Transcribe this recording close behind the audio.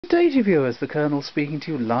Good day to viewers, the Colonel speaking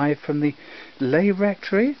to you live from the Lay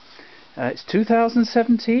Rectory. It's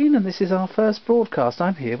 2017 and this is our first broadcast.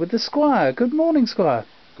 I'm here with the Squire. Good morning, Squire.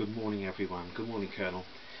 Good morning, everyone. Good morning, Colonel.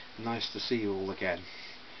 Nice to see you all again.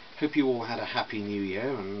 Hope you all had a happy new year,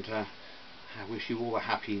 and I wish you all a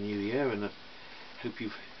happy new year, and hope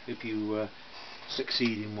you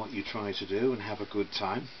succeed in what you try to do and have a good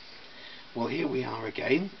time. Well, here we are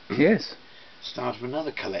again. Yes. Start of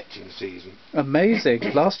another collecting season. Amazing.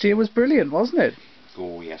 Last year was brilliant, wasn't it?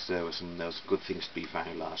 Oh yes, there were good things to be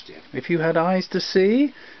found last year. If you had eyes to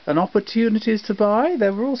see and opportunities to buy,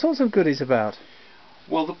 there were all sorts of goodies about.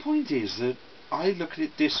 Well, the point is that I look at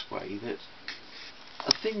it this way, that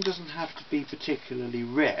a thing doesn't have to be particularly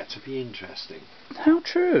rare to be interesting. How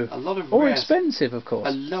true. Or expensive, of course.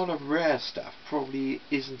 A lot of rare stuff probably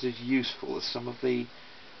isn't as useful as some of the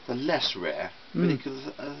less rare, but it can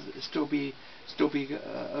still be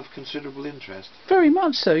of considerable interest. Very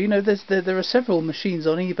much so. You know, there are several machines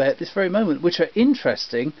on eBay at this very moment which are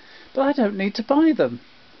interesting, but I don't need to buy them.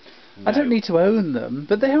 No. I don't need to own them,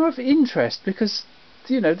 but they are of interest because,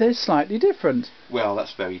 you know, they're slightly different. Well,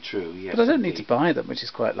 that's very true, yes. But I don't need to buy them, which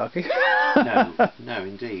is quite lucky. No,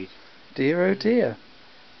 indeed. Dear, oh dear.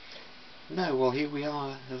 No, well, here we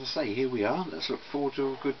are, as I say, here we are. Let's look forward to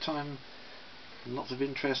a good time. Lots of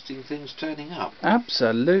interesting things turning up.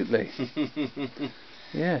 Absolutely.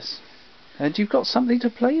 Yes. And you've got something to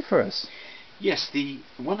play for us. Yes,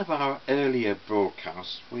 one of our earlier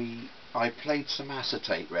broadcasts, I played some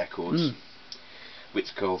Acetate records,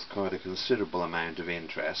 which caused quite a considerable amount of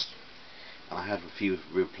interest. And I had a few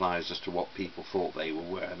replies as to what people thought they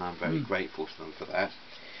were, and I'm very grateful to them for that.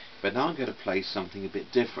 But now I'm going to play something a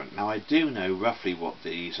bit different. Now I do know roughly what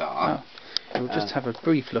these are. We'll just have a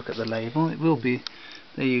brief look at the label. It will be,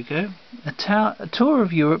 there you go, a tour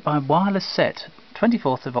of Europe by Wireless Set,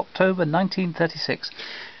 24th of October 1936.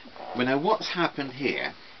 Well, now what's happened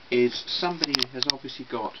here is somebody has obviously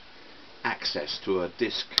got access to a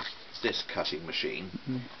disc cutting machine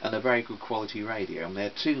and a very good quality radio, and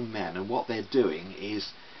they're two men, and what they're doing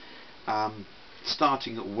is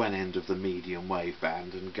starting at one end of the medium wave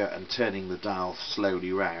band and turning the dial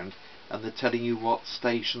slowly round, and they're telling you what the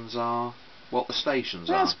stations are.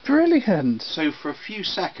 That's brilliant. So for a few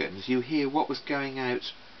seconds you hear what was going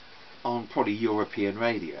out on probably European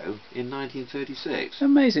radio in 1936.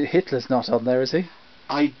 Amazing. Hitler's not on there, is he?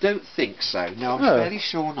 I don't think so. No, I'm fairly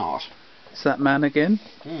sure not. It's that man again.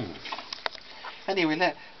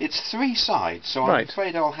 Anyway, it's 3 sides, so I'm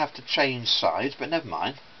afraid I'll have to change sides, but never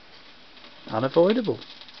mind. Unavoidable.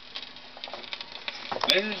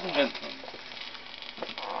 Ladies and gentlemen,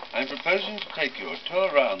 I'm proposing to take you a tour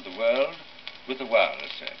around the world with a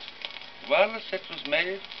wireless set. The wireless set was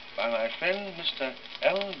made by my friend Mr.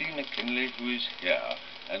 L. D. McKinley, who is here,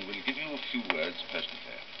 and will give you a few words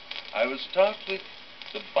presently. I will start with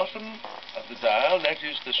the bottom of the dial, that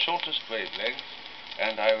is the shortest wavelength,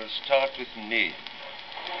 and I will start with me.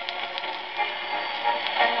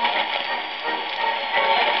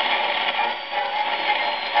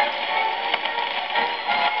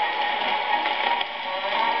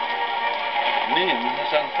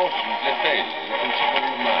 Has unfortunately failed a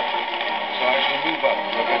considerable amount, so I shall move up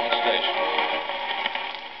to a better station.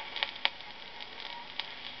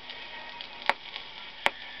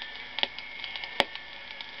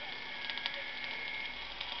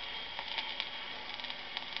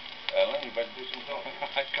 Ellen, you better do some talking. I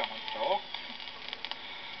can't talk.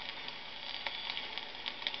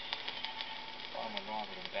 I'm a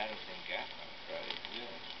rather embarrassing gap, I'm afraid.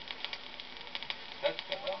 Yes. That's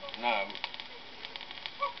better. Now,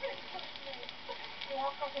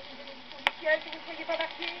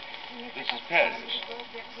 this is Paris.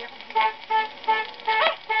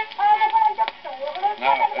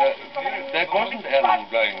 Now, that wasn't Ellen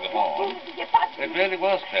blowing the horn. It really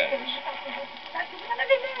was Paris.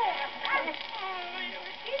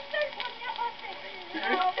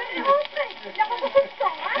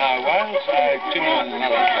 Now, whilst I tune on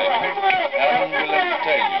another station, Ellen will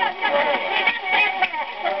entertain you.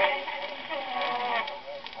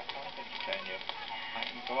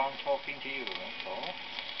 Go on talking to you, that's all.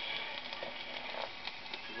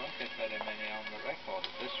 You won't get very many on the record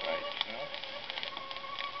at this rate, you know?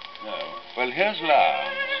 No. Well, here's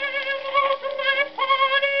Lounge.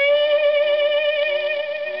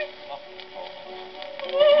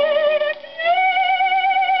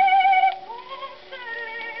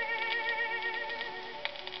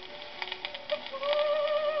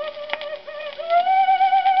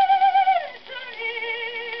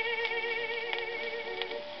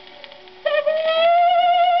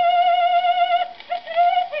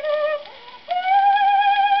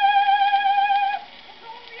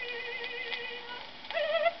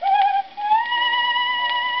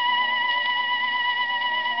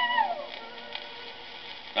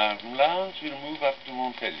 from Lens, we'll move up to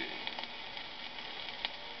Montpellier.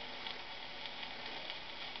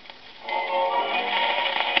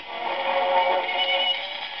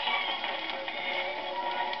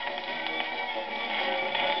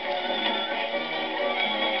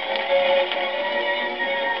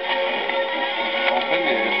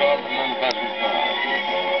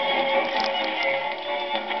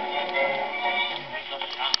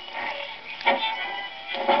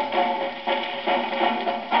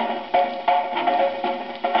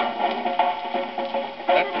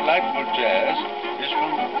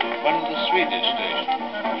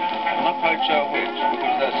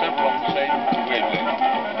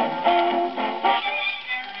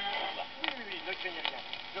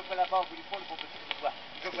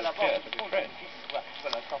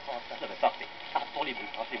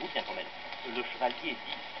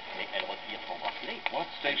 What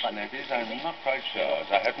station that is, I'm not quite sure, as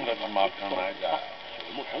I haven't got one marked on my dial.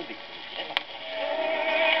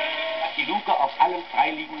 Die Luke auf allen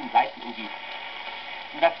freiliegenden Seiten umgibt.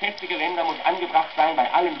 Und das feste Geländer muss angebracht sein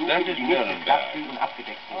bei allen Luken, die nicht mit Klapptüren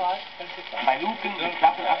abgedeckt sind. Bei Luken mit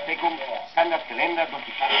Klappenabdeckung kann das Geländer durch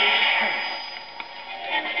die Klappe...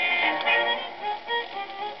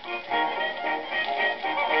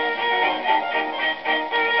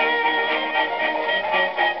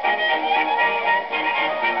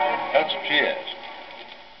 That's cheers.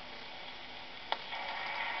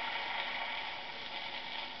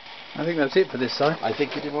 I think that's it for this side. I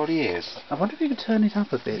think it already is. I wonder if you could turn it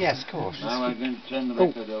up a bit. Yes, of course. Now I'm going to turn the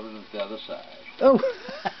record over to the other side. Oh!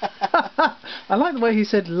 I like the way he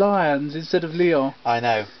said Lions instead of Lyon. I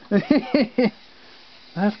know.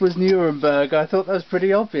 That was Nuremberg. I thought that was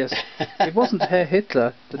pretty obvious. It wasn't Herr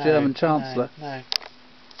Hitler, the German Chancellor. No.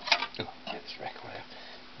 Oh, get this record out.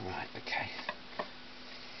 Right, okay.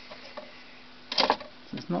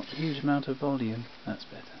 There's not a huge amount of volume. That's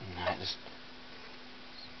better. Right, just...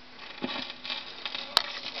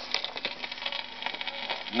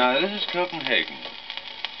 Now this is Copenhagen.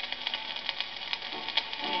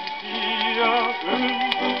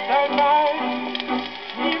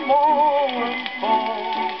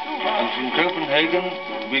 And from Copenhagen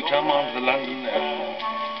we come on to the London National.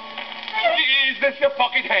 Is this your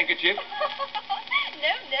pocket handkerchief?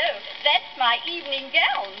 No, that's my evening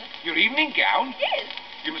gown. Your evening gown? Yes.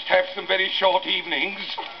 You must have some very short evenings.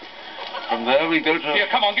 From there we go to... Here,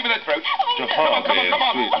 come on, give me that brooch. To no. Harvey in come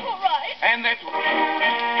on. Sweden. All right. And that's...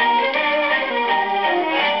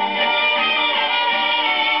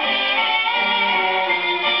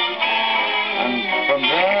 And from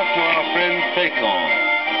there to our friend Fécamp.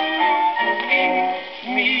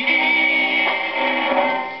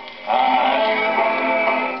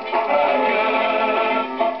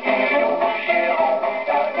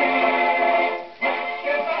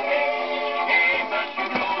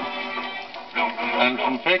 And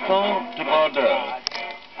from Fécamp to Bordeaux.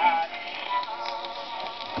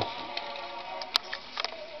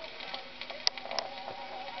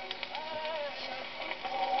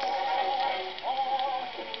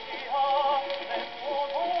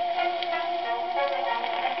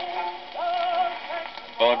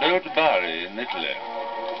 Bordeaux to Bari in Italy.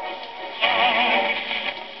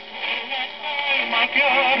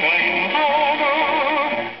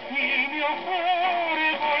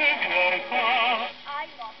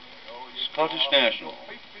 Scottish National.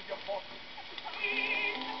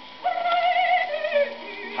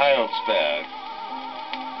 Heilsberg.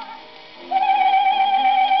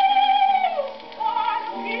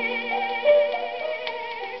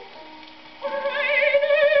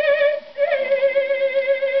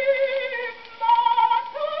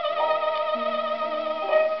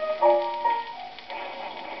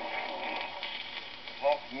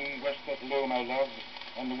 My love,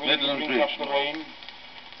 and the wind Midland brings up the region. rain,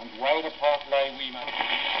 and wide apart lie we man.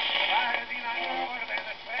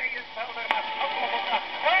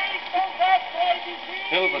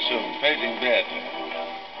 Hilversum fading badly.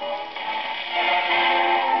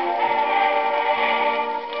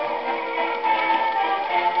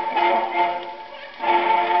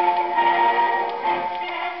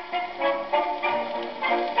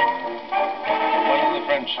 One of the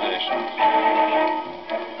French stations.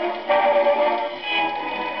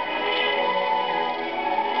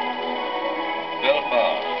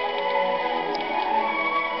 Belfast.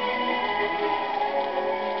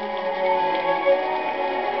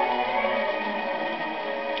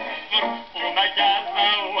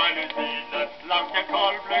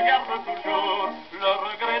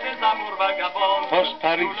 Poste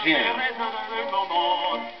parisien.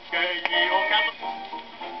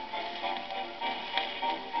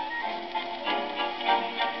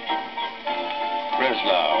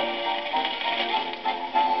 Breslau.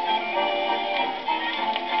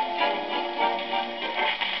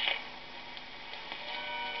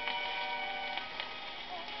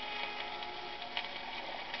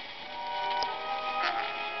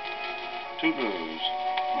 Toulouse.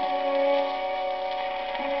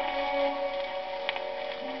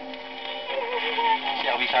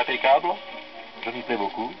 Service impeccable. Je m'y plais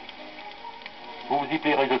beaucoup. Vous vous y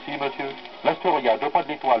plairez aussi, monsieur. L'Astoria, 2 pas de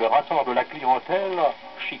l'Étoile, rassemble la clientèle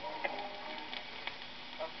chic.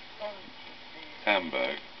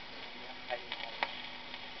 Hamburg.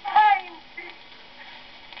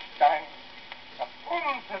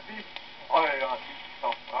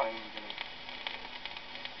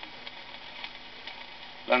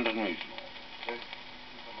 London Regional.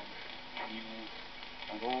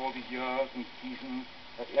 And all the years and seasons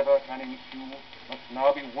that ever can ensue must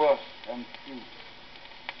now be worse than few.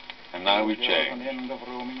 And now we An change. end of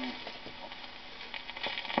roaming.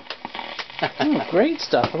 Oh, great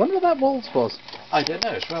stuff. I wonder what that waltz was. I don't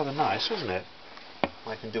know, it's rather nice, isn't it?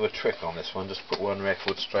 I can do a trick on this one, just put one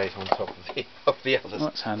record straight on top of the other.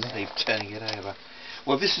 That's handy. Save turning it over.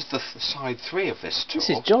 Well, this is the side 3 of this tour. This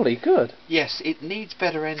is jolly good. Yes, it needs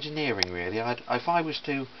better engineering, really. If I was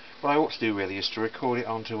to, what I ought to do really is to record it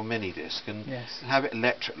onto a mini disc and Yes. have it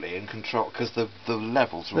electrically and control, because the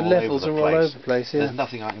levels are The all levels over are the all place. over the place, yeah. There's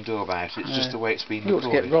nothing I can do about it. It's just the way it's been You ought to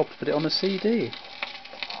recorded. get Rob to put it on a CD.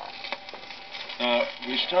 Now,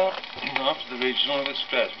 we start after the regional with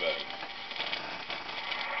Strasbourg.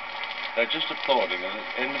 They're just applauding at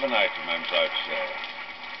the end of an item, I'm proud to say.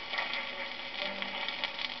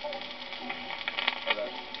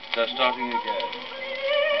 They're starting again.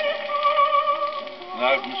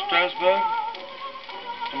 Now from Strasbourg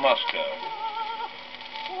to Moscow.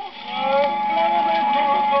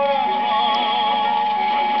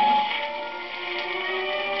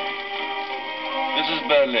 This is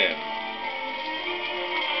Berlin.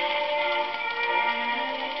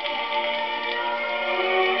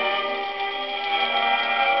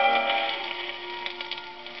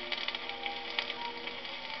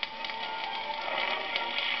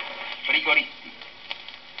 Frigoristi,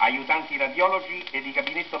 aiutanti radiologi e di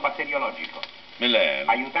gabinetto batteriologico, Milan.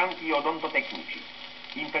 aiutanti odontotecnici,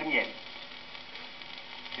 infermieri.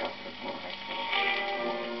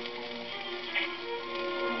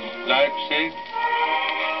 Leipzig.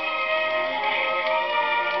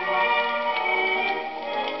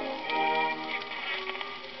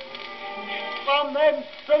 Pas même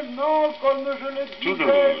seulement, comme je le disais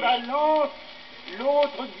Toulouse. à Lens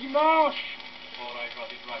l'autre dimanche.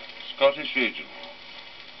 Scottish Regional.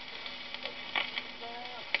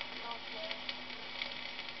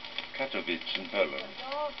 Katowice in Poland.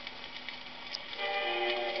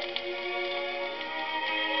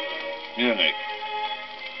 Munich.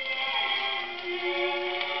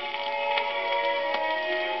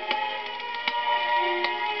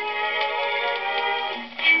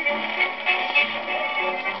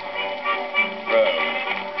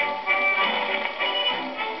 Rome.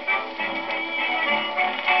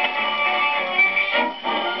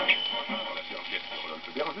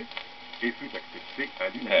 Et fut acceptée à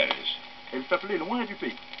l'UNESCO. Paris. Elle s'appelait Loin du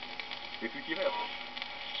pays. Et fut tirée après.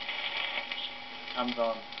 Hands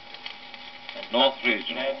on. North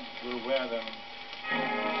Regional. Ned will wear them.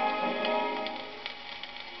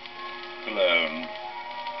 Cologne.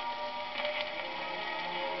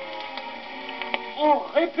 Aux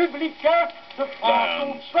républicains de France,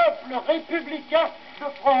 Lions. au peuple républicain de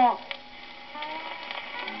France.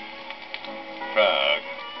 Prague.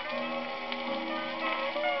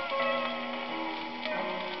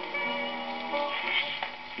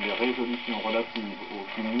 Les résolutions relatives au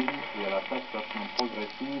cumul et à la taxation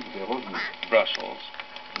progressive des revenus. Brussels.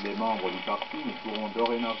 Les membres du parti ne pourront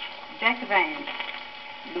dorénavant. Jack Ryan,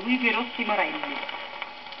 Luigi Rossi Morelli,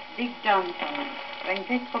 Dick Johnson,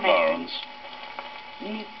 Francesco Melli, Florence.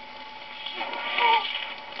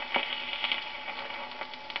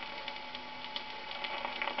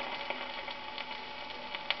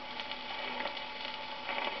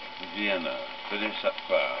 Vienna. Finish that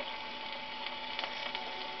crowd.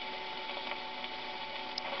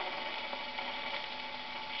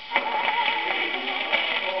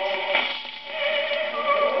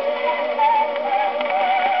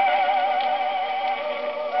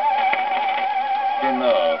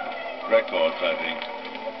 Grenoble. Records, I think.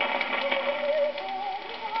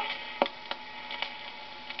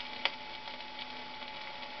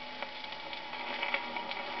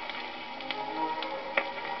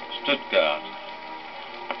 Stuttgart.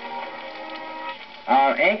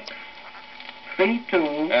 RX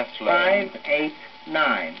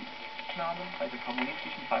 32589. Namen bei der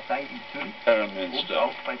Kommunistischen Partei in Zürich und Perramünster.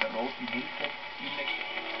 auch bei der Roten Hilfe in Mexiko.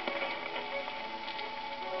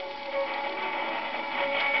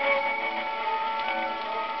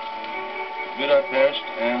 Budapest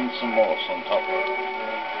and some horse on top of it,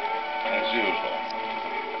 as usual.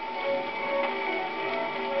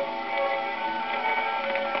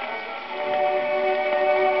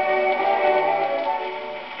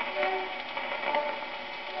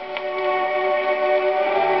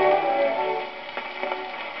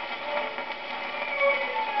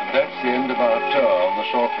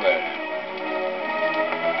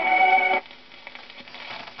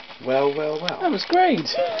 well. That was great.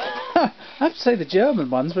 I have to say the German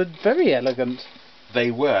ones were very elegant. They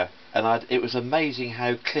were, and it was amazing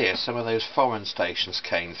how clear some of those foreign stations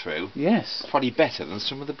came through. Yes. Probably better than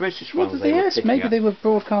some of the British Well, ones they were picking maybe up. they were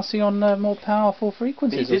broadcasting on more powerful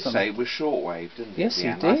frequencies He or did something. say it was shortwave, didn't he? Yes, he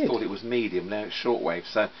I did. thought it was medium, now it's shortwave,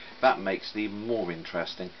 so that makes it even more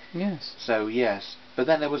interesting. Yes. So, yes. But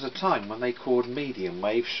then there was a time when they called medium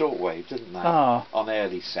wave shortwave, didn't they? Ah. On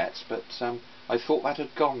early sets, but I thought that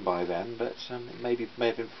had gone by then, but it may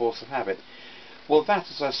have been force of habit. Well, that,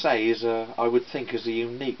 as I say, is I would think is a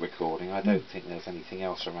unique recording. I don't think there's anything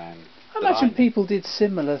else around. I imagine people did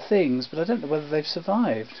similar things, but I don't know whether they've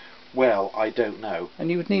survived. Well, I don't know. And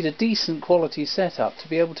you would need a decent quality setup to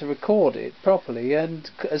be able to record it properly and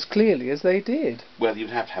as clearly as they did. Well, you'd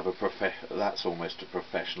have to have that's almost a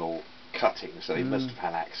professional cutting, so they must have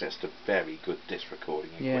had access to very good disc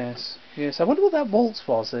recording equipment. Yes, yes. I wonder what that waltz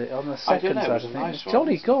was on the second I don't know, side it was of a nice things. one,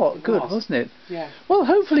 Jolly good, wasn't it? Yeah. Well,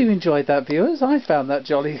 hopefully you enjoyed that, viewers. I found that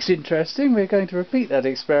jolly interesting. We're going to repeat that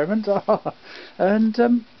experiment.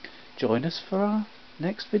 And join us for our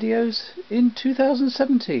next videos in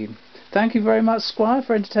 2017. Thank you very much, Squire,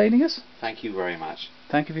 for entertaining us. Thank you very much.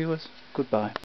 Thank you, viewers. Goodbye.